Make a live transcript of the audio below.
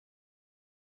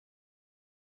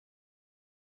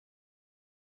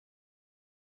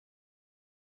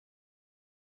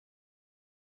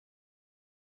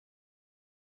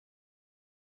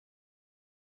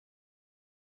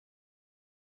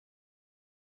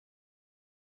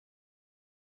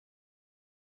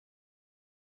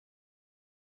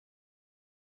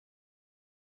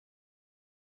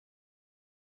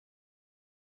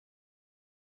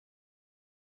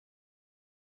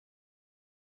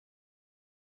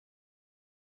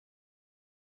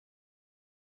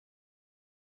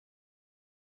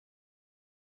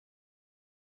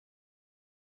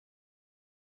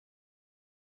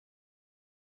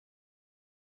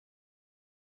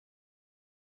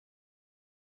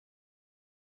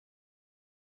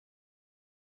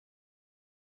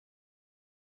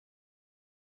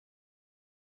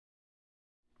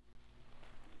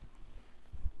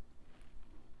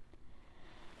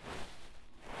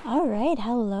right,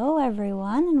 hello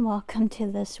everyone, and welcome to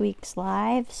this week's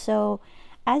live. So,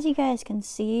 as you guys can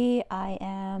see, I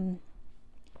am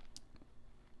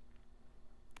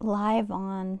live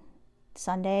on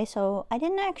Sunday. So, I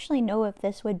didn't actually know if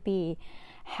this would be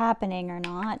happening or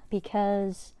not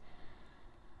because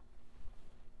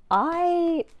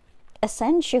I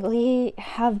essentially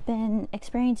have been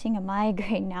experiencing a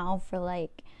migraine now for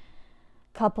like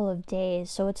a couple of days.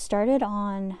 So, it started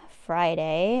on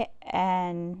Friday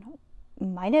and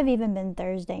might have even been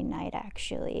Thursday night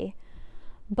actually.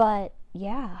 But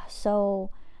yeah,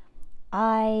 so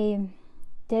I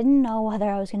didn't know whether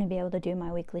I was going to be able to do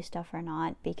my weekly stuff or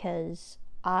not because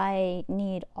I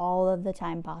need all of the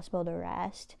time possible to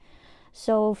rest.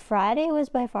 So Friday was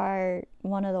by far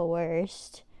one of the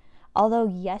worst. Although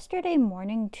yesterday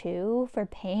morning too for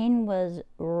pain was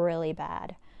really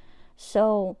bad.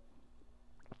 So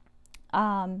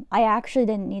I actually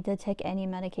didn't need to take any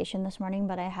medication this morning,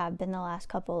 but I have been the last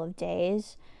couple of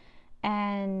days.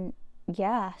 And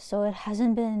yeah, so it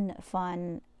hasn't been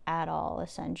fun at all,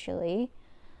 essentially.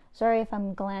 Sorry if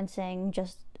I'm glancing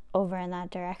just over in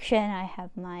that direction. I have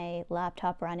my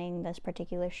laptop running this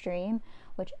particular stream,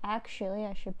 which actually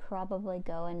I should probably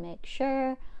go and make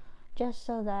sure, just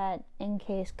so that in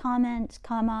case comments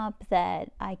come up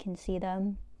that I can see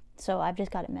them. So I've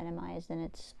just got it minimized and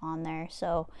it's on there.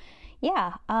 So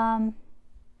yeah,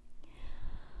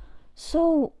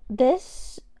 so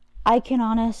this, I can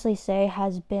honestly say,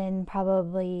 has been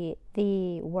probably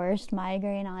the worst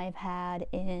migraine I've had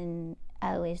in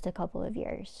at least a couple of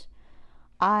years.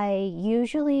 I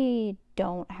usually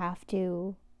don't have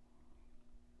to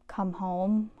come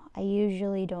home. I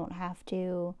usually don't have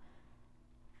to,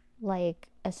 like,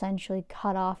 essentially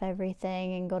cut off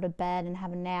everything and go to bed and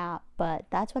have a nap, but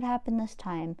that's what happened this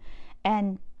time.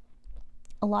 And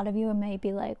a lot of you may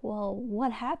be like, well,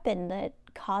 what happened that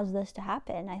caused this to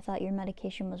happen? I thought your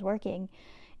medication was working.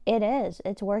 It is.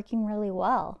 It's working really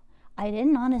well. I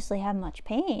didn't honestly have much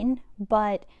pain,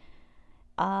 but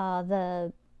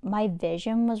my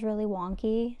vision was really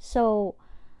wonky. So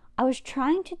I was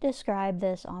trying to describe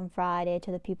this on Friday to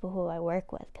the people who I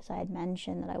work with because I had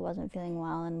mentioned that I wasn't feeling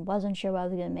well and wasn't sure whether I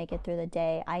was going to make it through the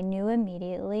day. I knew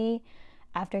immediately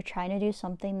after trying to do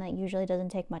something that usually doesn't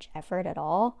take much effort at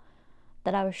all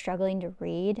that I was struggling to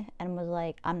read and was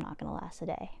like, I'm not going to last a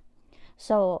day.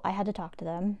 So I had to talk to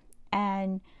them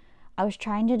and I was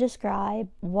trying to describe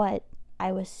what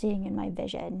I was seeing in my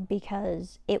vision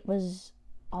because it was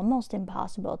almost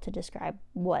impossible to describe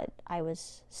what I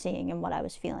was seeing and what I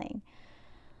was feeling.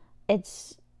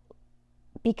 It's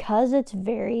because it's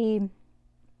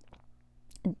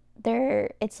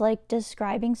it's like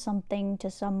describing something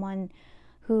to someone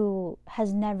who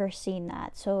has never seen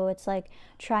that. So it's like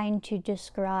trying to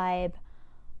describe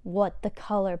what the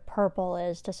color purple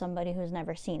is to somebody who's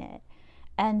never seen it.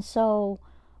 And so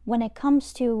when it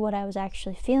comes to what I was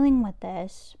actually feeling with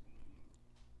this,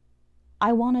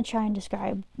 I want to try and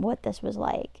describe what this was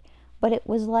like. But it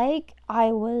was like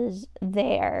I was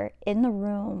there in the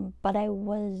room, but I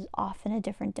was off in a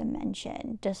different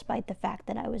dimension, despite the fact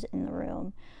that I was in the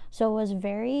room. So it was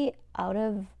it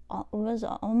was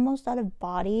almost out of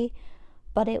body,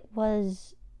 but it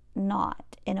was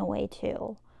not in a way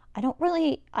too.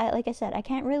 Like I said, I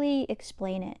can't really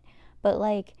explain it, but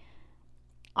like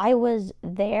I was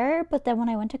there, but then when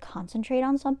I went to concentrate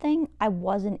on something, I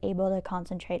wasn't able to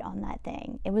concentrate on that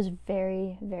thing. It was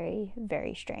very, very,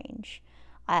 very strange.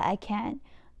 I can't,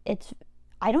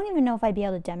 I don't even know if I'd be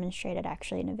able to demonstrate it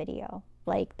actually in a video.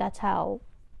 Like, that's how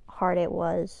hard it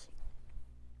was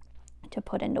to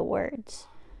put into words.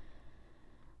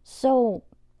 So,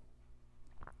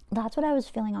 that's what I was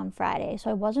feeling on Friday. So,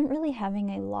 I wasn't really having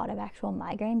a lot of actual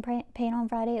migraine pain on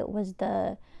Friday.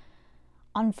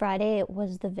 On Friday, it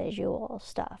was the visual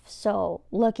stuff. So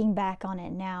looking back on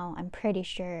it now, I'm pretty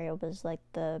sure it was like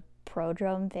the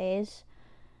prodrome phase.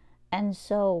 And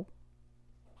so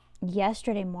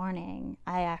yesterday morning,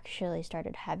 I actually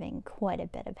started having quite a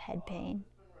bit of head pain.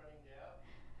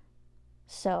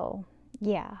 So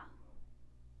yeah,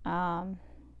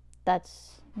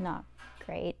 that's not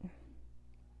great.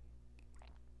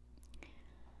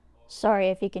 Sorry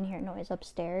if you can hear noise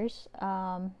upstairs.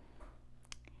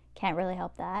 Can't really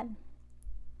help that.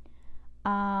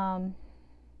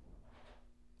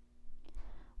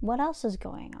 What else is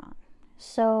going on?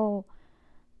 So,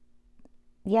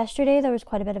 yesterday there was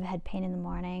quite a bit of head pain in the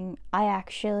morning. I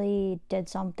actually did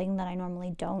something that I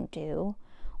normally don't do,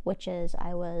 which is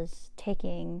I was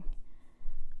having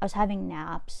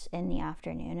naps in the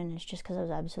afternoon, and it's just because I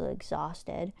was absolutely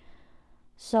exhausted.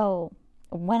 So,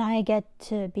 when I get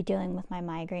to be dealing with my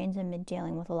migraines and been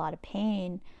dealing with a lot of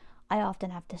pain, I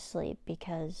often have to sleep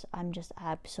because I'm just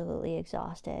absolutely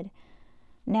exhausted.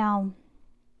 Now,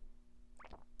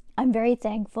 I'm very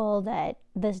thankful that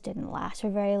this didn't last for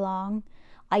very long.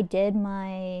 I did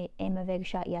my Aimovig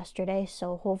shot yesterday,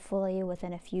 so hopefully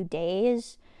within a few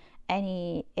days,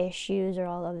 any issues or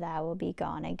all of that will be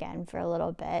gone again for a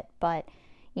little bit. But,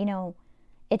 you know,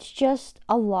 it's just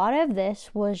a lot of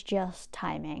this was just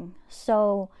timing.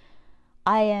 So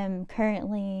I am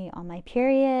currently on my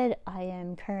period. I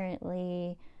am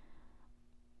currently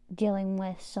dealing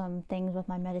with some things with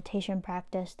my meditation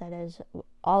practice that is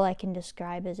all I can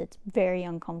describe is it's very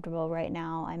uncomfortable right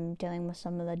now. I'm dealing with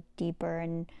some of the deeper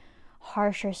and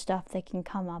harsher stuff that can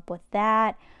come up with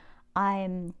that.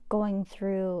 I'm going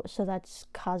through, so that's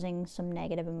causing some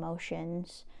negative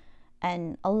emotions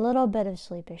and a little bit of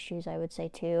sleep issues, I would say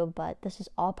too, but this is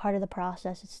all part of the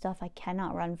process. It's stuff I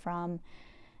cannot run from,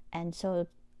 and so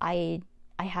I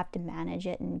have to manage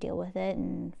it and deal with it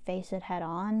and face it head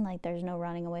on. Like, there's no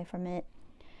running away from it.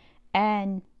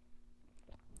 And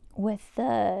with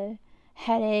the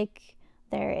headache,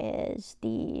 there is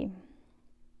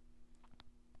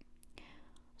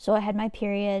so I had my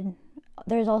period.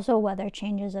 There's also weather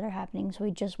changes that are happening. So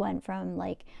we just went from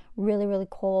like really, really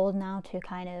cold now to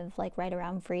kind of like right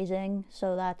around freezing.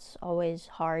 So that's always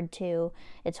hard too.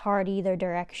 It's hard either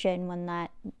direction when that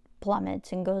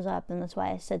plummets and goes up, and that's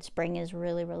why I said spring is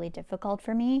really, really difficult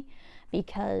for me,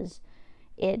 because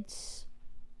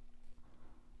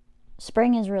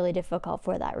spring is really difficult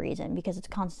for that reason, because it's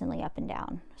constantly up and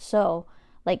down. So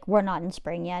like, we're not in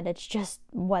spring yet, it's just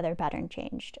weather pattern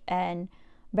changed and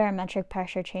barometric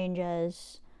pressure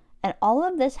changes, and all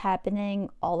of this happening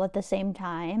all at the same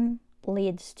time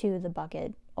leads to the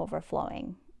bucket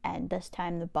overflowing. And this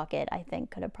time the bucket, I think,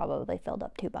 could have probably filled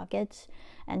up 2 buckets.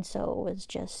 And so it was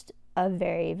just a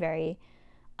very, very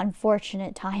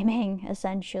unfortunate timing,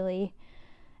 essentially.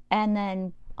 And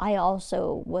then I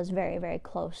also was very, very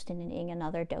close to needing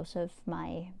another dose of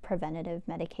my preventative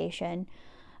medication.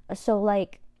 So,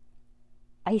 like,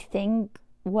 I think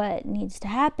what needs to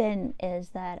happen is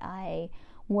that I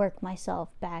work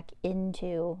myself back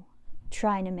into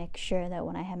trying to make sure that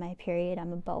when I have my period,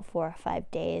 I'm about 4 or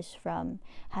 5 days from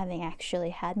having actually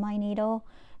had my needle,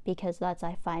 because that's,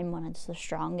 I find, when it's the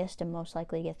strongest and most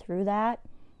likely to get through that.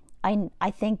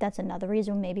 I think that's another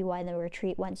reason maybe why the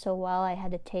retreat went so well. I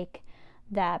had to take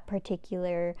that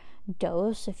particular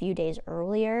dose a few days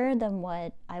earlier than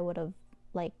what I would have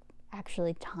like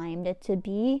actually timed it to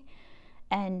be,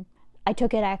 and I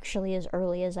took it actually as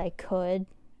early as I could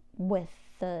with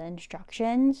the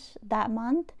instructions that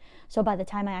month. So by the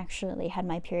time I actually had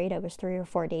my period, I was 3 or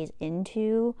 4 days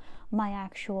into my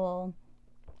actual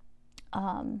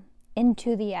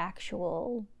into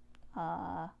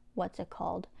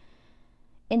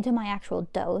my actual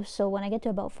dose. So when I get to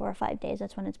about 4 or 5 days,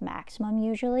 that's when it's maximum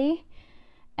usually.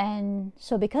 And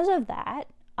so because of that,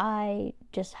 I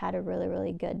just had a really,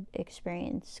 really good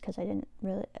experience, because I didn't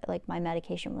really, like, my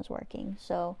medication was working.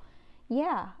 So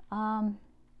yeah,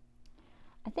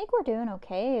 I think we're doing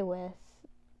okay with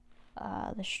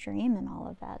the stream and all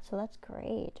of that, so that's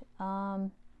great.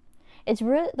 It's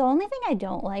really, the only thing I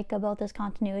don't like about this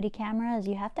continuity camera is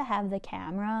you have to have the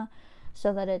camera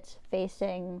so that it's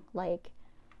facing like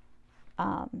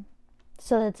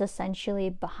so that it's essentially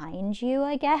behind you,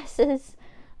 I guess is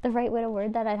the right way to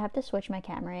word that. I'd have to switch my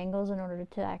camera angles in order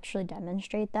to actually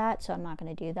demonstrate that, so I'm not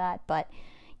going to do that. But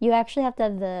you actually have to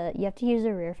have you have to use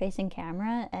a rear facing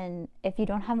camera, and if you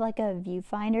don't have like a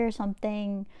viewfinder or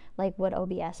something like what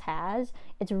OBS has,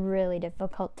 it's really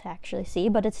difficult to actually see.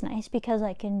 But it's nice because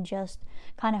I can just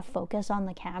kind of focus on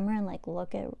the camera and like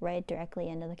look at right directly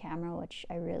into the camera, which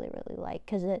I really, really like,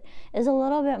 because it is a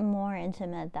little bit more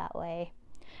intimate that way.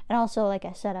 And also, like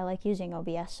I said, I like using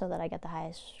OBS so that I get the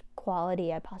highest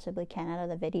quality I possibly can out of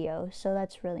the video, so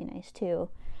that's really nice too.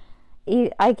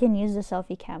 I can use the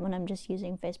selfie cam when I'm just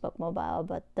using Facebook mobile,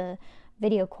 but the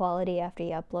video quality after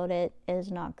you upload it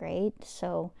is not great,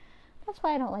 so that's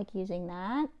why I don't like using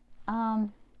that.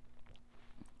 And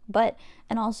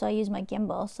also I use my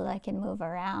gimbal so that I can move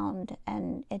around,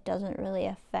 and it doesn't really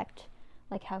affect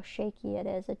like how shaky it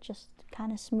is. It just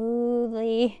kind of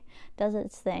smoothly does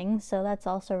its thing, so that's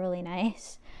also really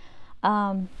nice.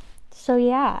 So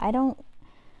yeah,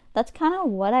 that's kind of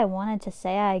what I wanted to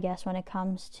say, I guess, when it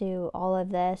comes to all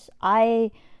of this.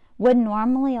 I would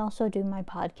normally also do my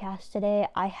podcast today.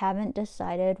 I haven't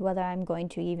decided whether I'm going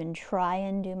to even try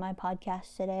and do my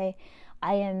podcast today.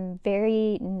 I am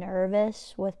very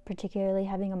nervous with particularly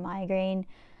having a migraine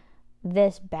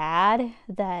this bad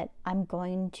that I'm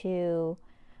going to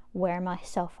wear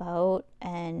myself out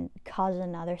and cause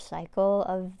another cycle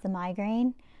of the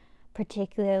migraine.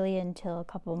 particularly until a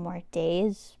couple more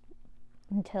days,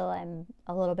 until I'm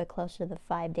a little bit closer to the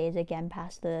 5 days again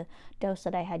past the dose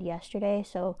that I had yesterday.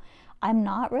 So I'm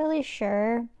not really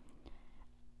sure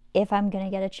if I'm going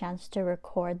to get a chance to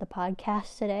record the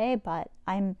podcast today, but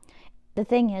the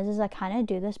thing is I kind of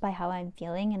do this by how I'm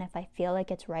feeling, and if I feel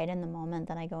like it's right in the moment,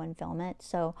 then I go and film it.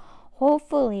 So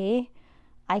hopefully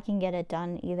I can get it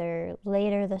done either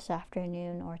later this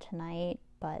afternoon or tonight,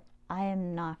 but I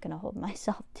am not going to hold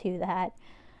myself to that.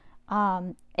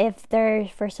 If there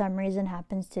for some reason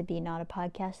happens to be not a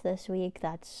podcast this week,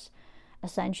 that's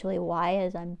essentially why,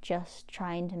 is I'm just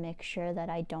trying to make sure that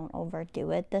I don't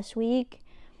overdo it this week.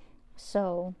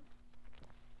 So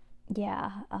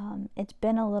yeah, it's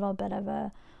been a little bit of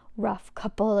a rough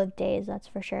couple of days, that's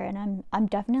for sure, and I'm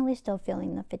definitely still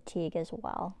feeling the fatigue as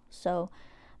well. So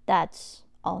that's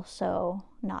also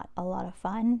not a lot of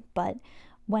fun, but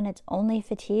when it's only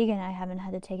fatigue and I haven't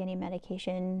had to take any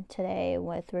medication today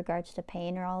with regards to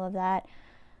pain or all of that,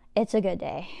 it's a good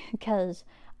day. Because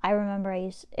I remember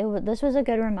this was a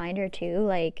good reminder too,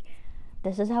 like,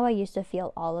 this is how I used to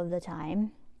feel all of the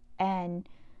time, and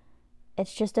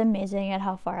it's just amazing at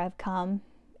how far I've come,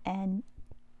 and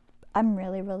I'm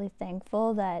really, really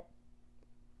thankful that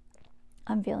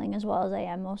I'm feeling as well as I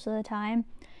am most of the time.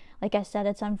 Like I said,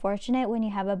 it's unfortunate when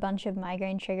you have a bunch of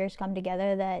migraine triggers come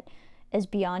together that is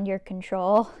beyond your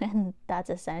control, and that's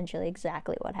essentially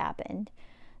exactly what happened.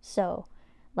 So,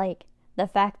 like, the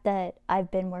fact that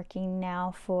I've been working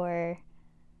now for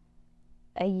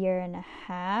a year and a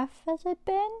half, has it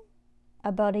been?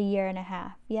 About a year and a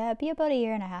half. Yeah, it'd be about a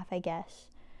year and a half, I guess.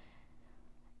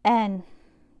 And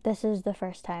this is the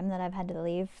first time that I've had to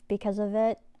leave because of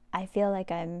it. I feel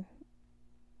like I'm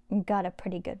got a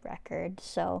pretty good record,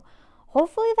 so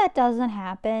hopefully that doesn't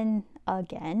happen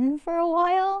again for a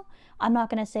while. I'm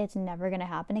not going to say it's never going to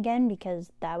happen again,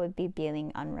 because that would be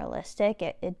being unrealistic.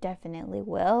 It definitely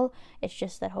will. It's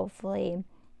just that hopefully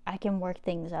I can work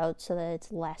things out so that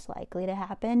it's less likely to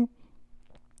happen.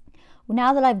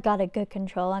 Now that I've got a good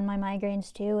control on my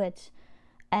migraines too,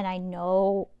 and I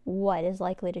know what is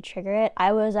likely to trigger it.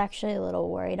 I was actually a little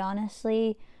worried,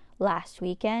 honestly, last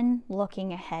weekend,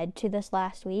 looking ahead to this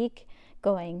last week,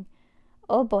 going,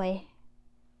 oh boy,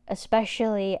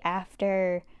 especially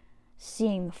after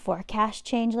seeing the forecast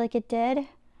change like it did.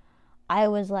 I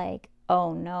was like,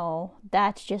 oh no,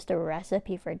 that's just a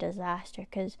recipe for disaster,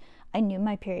 because I knew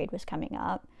my period was coming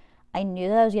up. I knew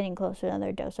that I was getting close to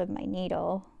another dose of my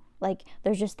needle. Like,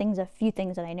 there's just a few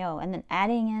things that I know. And then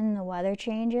adding in the weather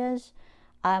changes,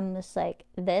 I'm just like,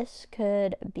 this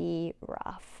could be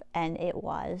rough. And it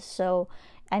was. So,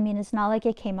 I mean, it's not like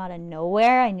it came out of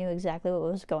nowhere. I knew exactly what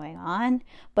was going on.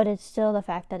 But it's still the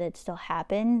fact that it still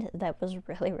happened that was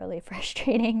really, really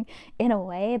frustrating in a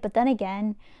way. But then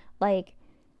again, like,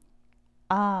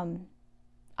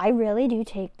 I really do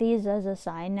take these as a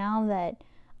sign now that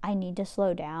I need to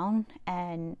slow down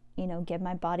and, give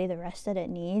my body the rest that it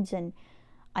needs. And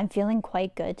I'm feeling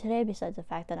quite good today, besides the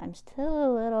fact that I'm still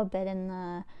a little bit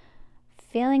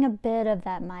feeling a bit of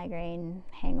that migraine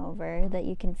hangover that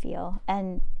you can feel.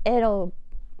 And it'll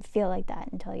feel like that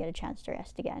until I get a chance to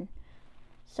rest again.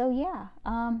 So yeah,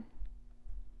 I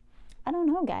don't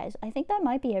know, guys. I think that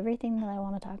might be everything that I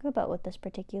want to talk about with this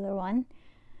particular one.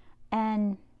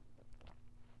 And,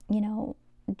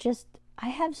 just, I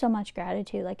have so much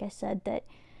gratitude, like I said, that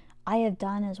I have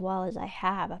done as well as I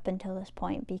have up until this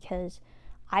point, because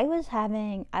I was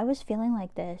feeling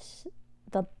like this.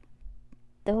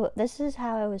 This is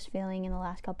how I was feeling in the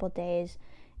last couple of days,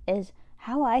 is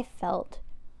how I felt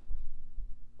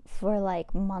for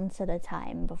like months at a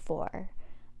time before.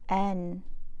 And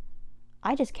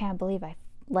I just can't believe I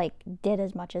did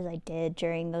as much as I did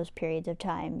during those periods of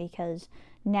time, because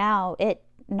now it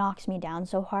knocks me down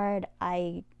so hard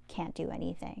I can't do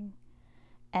anything.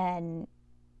 And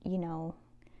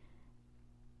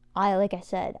like I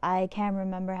said, I can't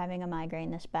remember having a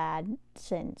migraine this bad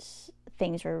since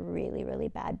things were really, really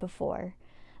bad before.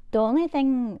 The only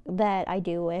thing that I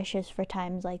do wish is for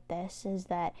times like this is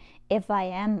that if I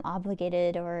am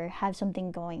obligated or have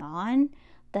something going on,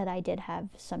 that I did have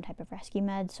some type of rescue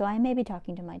med. So I may be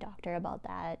talking to my doctor about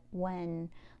that when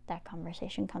that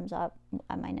conversation comes up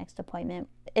at my next appointment.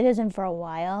 It isn't for a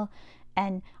while.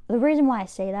 And the reason why I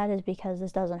say that is because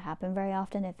this doesn't happen very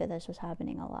often. If this was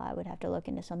happening a lot, I would have to look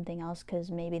into something else, because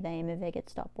maybe the Aimovig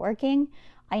stopped working.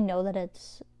 I know that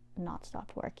it's not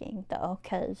stopped working though,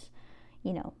 because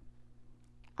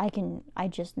I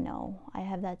just know. I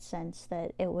have that sense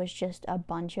that it was just a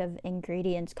bunch of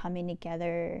ingredients coming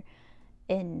together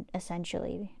in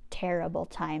essentially terrible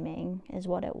timing is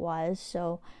what it was.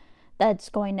 So that's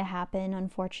going to happen,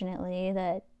 unfortunately,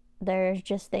 that there's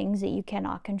just things that you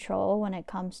cannot control when it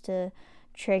comes to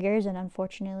triggers, and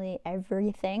unfortunately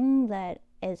everything that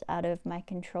is out of my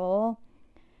control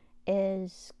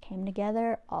came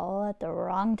together all at the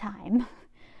wrong time.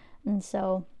 And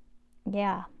so,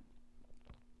 yeah,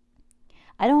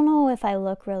 I don't know if I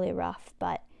look really rough,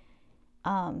 but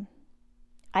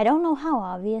I don't know how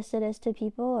obvious it is to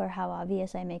people, or how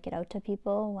obvious I make it out to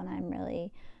people when I'm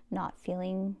really not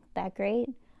feeling that great.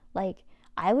 Like,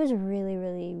 I was really,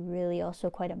 really, really also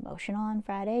quite emotional on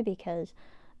Friday, because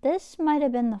this might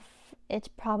have been it's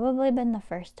probably been the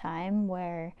first time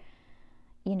where,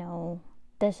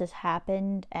 this has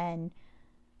happened, and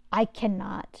I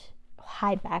cannot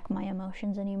hide back my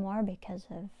emotions anymore because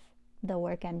of the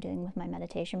work I'm doing with my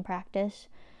meditation practice.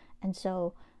 And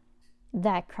so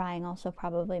that crying also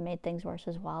probably made things worse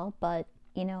as well. But,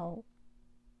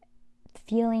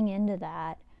 feeling into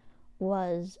that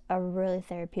was a really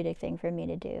therapeutic thing for me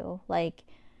to do. Like,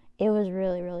 it was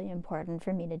really, really important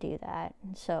for me to do that.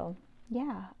 And so,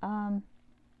 yeah, I'm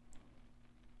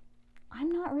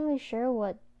not really sure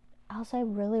what else I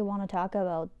really want to talk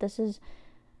about. This is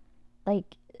like,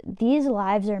 these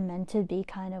lives are meant to be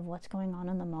kind of what's going on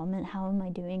in the moment. How am I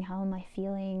doing? How am I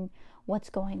feeling? What's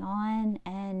going on?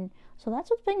 And so that's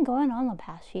what's been going on the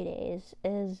past few days,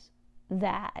 is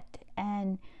that.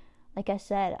 And like I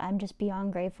said, I'm just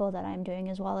beyond grateful that I'm doing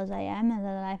as well as I am, and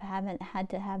that I haven't had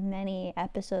to have many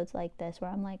episodes like this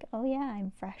where I'm like, oh yeah,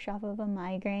 I'm fresh off of a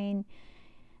migraine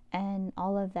and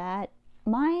all of that.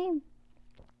 My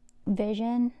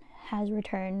vision has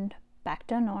returned back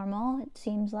to normal. It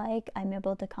seems like I'm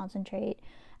able to concentrate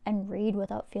and read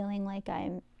without feeling like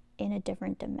I'm in a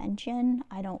different dimension.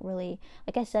 I don't really,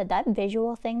 like I said, that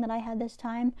visual thing that I had this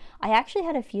time, I actually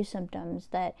had a few symptoms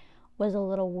that was a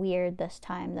little weird this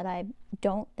time that I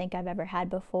don't think I've ever had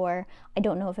before. I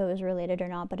don't know if it was related or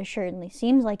not, but it certainly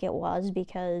seems like it was,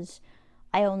 because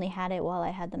I only had it while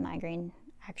I had the migraine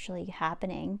actually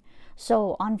happening.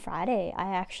 So on Friday,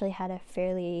 I actually had a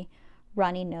fairly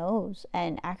runny nose,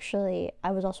 and actually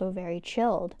I was also very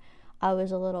chilled. I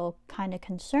was a little kind of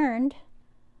concerned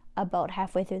about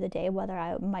halfway through the day whether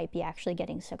I might be actually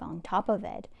getting sick on top of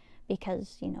it,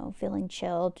 because, feeling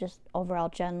chilled, just overall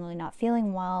generally not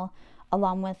feeling well,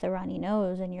 along with the runny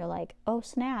nose, and you're like, oh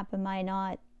snap, am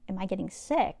I getting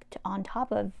sick on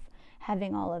top of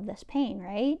having all of this pain,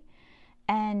 right?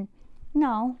 And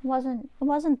no, it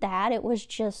wasn't that. It was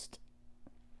just,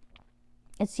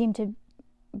 it seemed to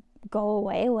go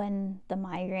away when the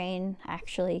migraine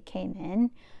actually came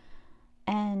in.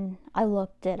 And I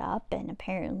looked it up, and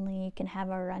apparently you can have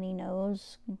a runny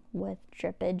nose with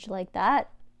drippage like that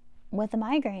with a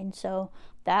migraine. So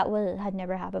that had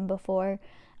never happened before.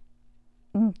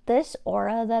 This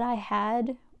aura that I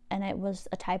had, and it was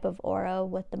a type of aura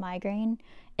with the migraine,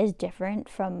 is different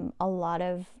from a lot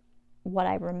of what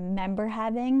I remember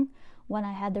having when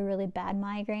I had the really bad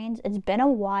migraines. It's been a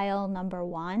while, number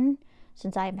one,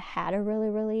 since I've had a really,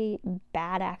 really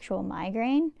bad actual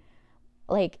migraine,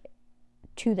 like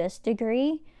to this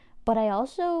degree. But I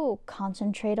also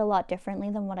concentrate a lot differently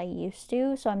than what I used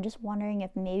to. So I'm just wondering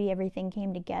if maybe everything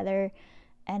came together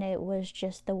and it was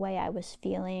just the way I was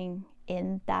feeling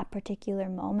in that particular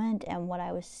moment and what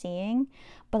I was seeing.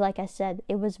 But like I said,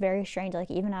 it was very strange.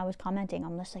 Like, even I was commenting,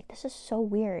 I'm just like, this is so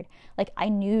weird. Like, I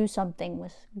knew something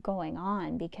was going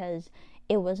on, because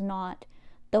it was not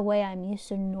the way I'm used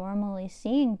to normally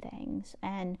seeing things.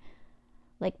 And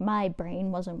like, my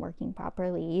brain wasn't working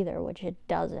properly either, which it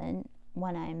doesn't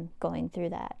when I'm going through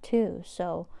that too.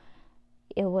 So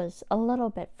it was a little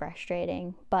bit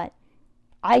frustrating, but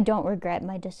I don't regret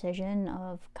my decision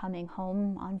of coming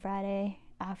home on Friday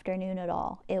afternoon at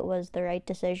all. It was the right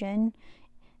decision.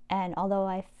 And although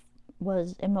I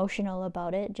was emotional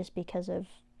about it just because of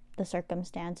the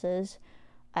circumstances,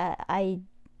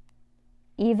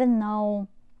 even though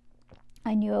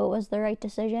I knew it was the right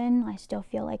decision, I still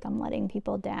feel like I'm letting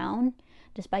people down,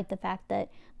 despite the fact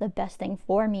that the best thing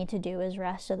for me to do is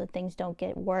rest so that things don't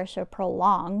get worse or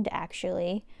prolonged,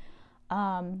 actually.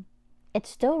 It's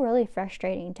still really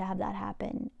frustrating to have that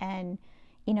happen. And,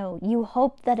 you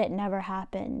hope that it never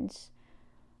happens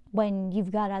when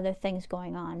you've got other things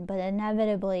going on, but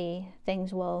inevitably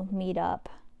things will meet up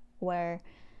where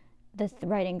the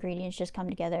right ingredients just come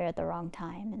together at the wrong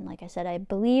time. And like I said, I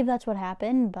believe that's what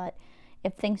happened, but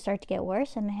if things start to get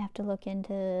worse, I may have to look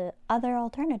into other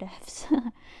alternatives.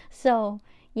 So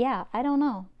yeah, I don't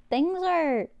know. Things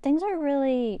are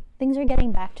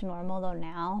getting back to normal though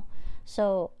now.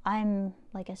 So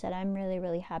like I said, I'm really,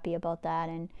 really happy about that.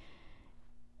 And,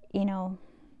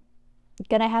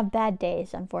 gonna have bad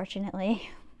days, unfortunately.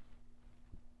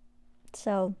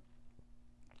 So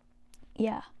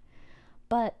yeah,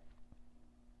 but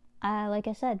like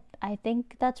I said, I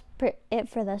think that's it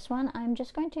for this one. I'm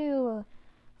just going to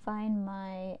find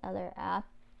my other app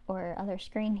or other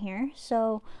screen here.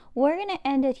 So we're going to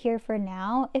end it here for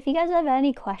now. If you guys have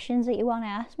any questions that you want to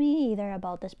ask me, either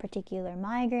about this particular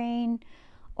migraine,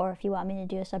 or if you want me to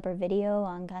do a separate video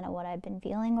on kind of what I've been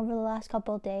feeling over the last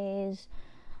couple of days,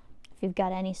 if you've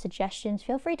got any suggestions,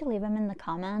 feel free to leave them in the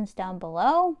comments down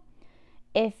below.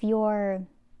 If you're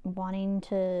wanting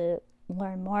to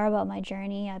learn more about my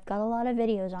journey, I've got a lot of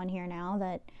videos on here now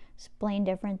that explain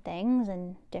different things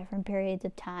and different periods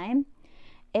of time.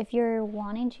 If you're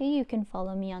wanting to, you can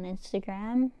follow me on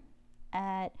Instagram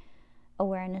at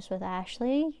Awareness with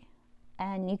Ashley,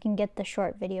 and you can get the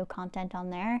short video content on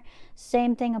there.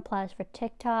 Same thing applies for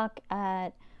TikTok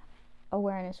at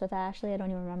Awareness with Ashley. I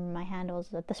don't even remember my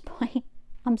handles at this point.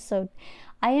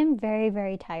 I am very,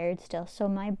 very tired still, so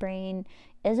my brain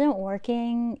isn't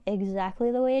working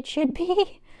exactly the way it should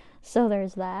be. So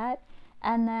there's that.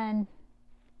 And then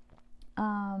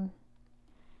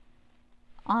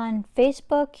on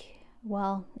Facebook,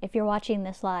 well, if you're watching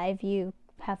this live, you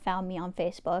have found me on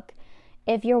Facebook.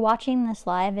 If you're watching this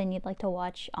live and you'd like to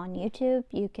watch on YouTube,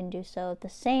 you can do so the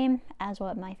same as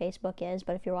what my Facebook is.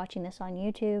 But if you're watching this on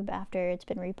YouTube after it's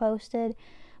been reposted,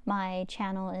 my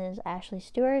channel is Ashley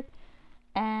Stuart.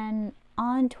 And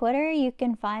on Twitter, you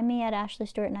can find me at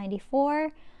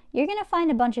AshleyStuart94. You're going to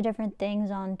find a bunch of different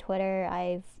things on Twitter.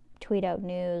 I tweet out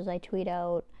news, I tweet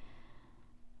out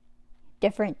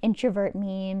different introvert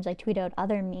memes, I tweet out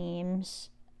other memes,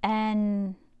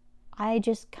 and I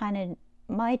just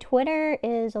my Twitter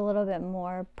is a little bit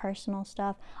more personal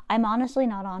stuff. I'm honestly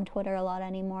not on Twitter a lot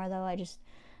anymore, though. I just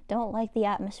don't like the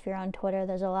atmosphere on Twitter.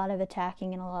 There's a lot of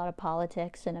attacking and a lot of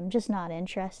politics, and I'm just not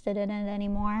interested in it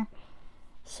anymore.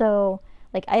 So,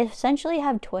 I essentially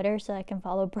have Twitter so I can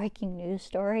follow breaking news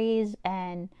stories,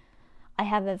 and I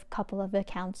have a couple of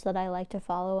accounts that I like to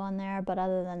follow on there, but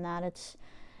other than that,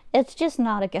 it's just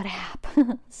not a good app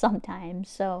sometimes.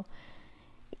 So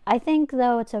I think,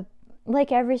 though, it's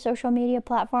like every social media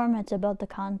platform, it's about the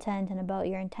content and about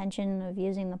your intention of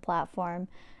using the platform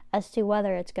as to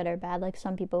whether it's good or bad. Like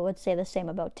some people would say the same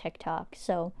about TikTok.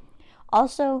 So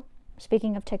also,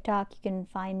 speaking of TikTok, you can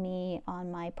find me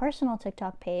on my personal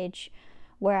TikTok page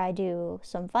where I do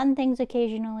some fun things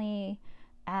occasionally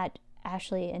at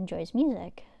Ashley Enjoys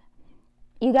Music.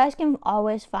 You guys can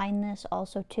always find this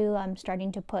also too. I'm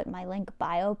starting to put my link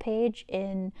bio page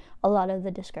in a lot of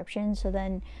the descriptions, so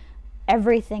then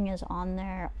everything is on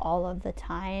there all of the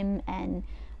time, and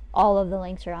all of the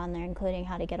links are on there, including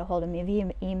how to get a hold of me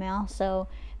via email. So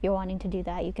if you're wanting to do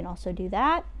that, you can also do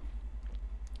that.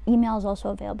 Email is also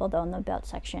available though in the About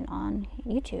section on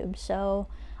YouTube. So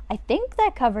I think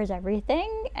that covers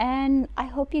everything, and I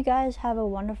hope you guys have a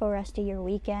wonderful rest of your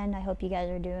weekend. I hope you guys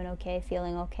are doing okay,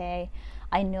 feeling okay.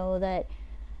 I know that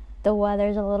the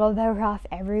weather's a little bit rough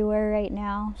everywhere right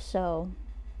now, so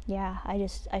yeah,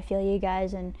 I feel you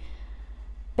guys, and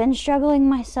been struggling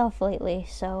myself lately,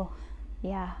 so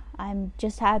yeah, I'm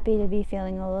just happy to be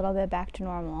feeling a little bit back to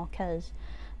normal, because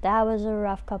that was a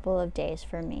rough couple of days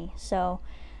for me. So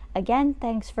again,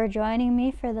 thanks for joining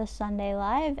me for this Sunday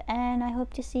Live, and I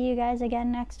hope to see you guys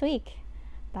again next week.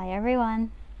 Bye,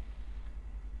 everyone.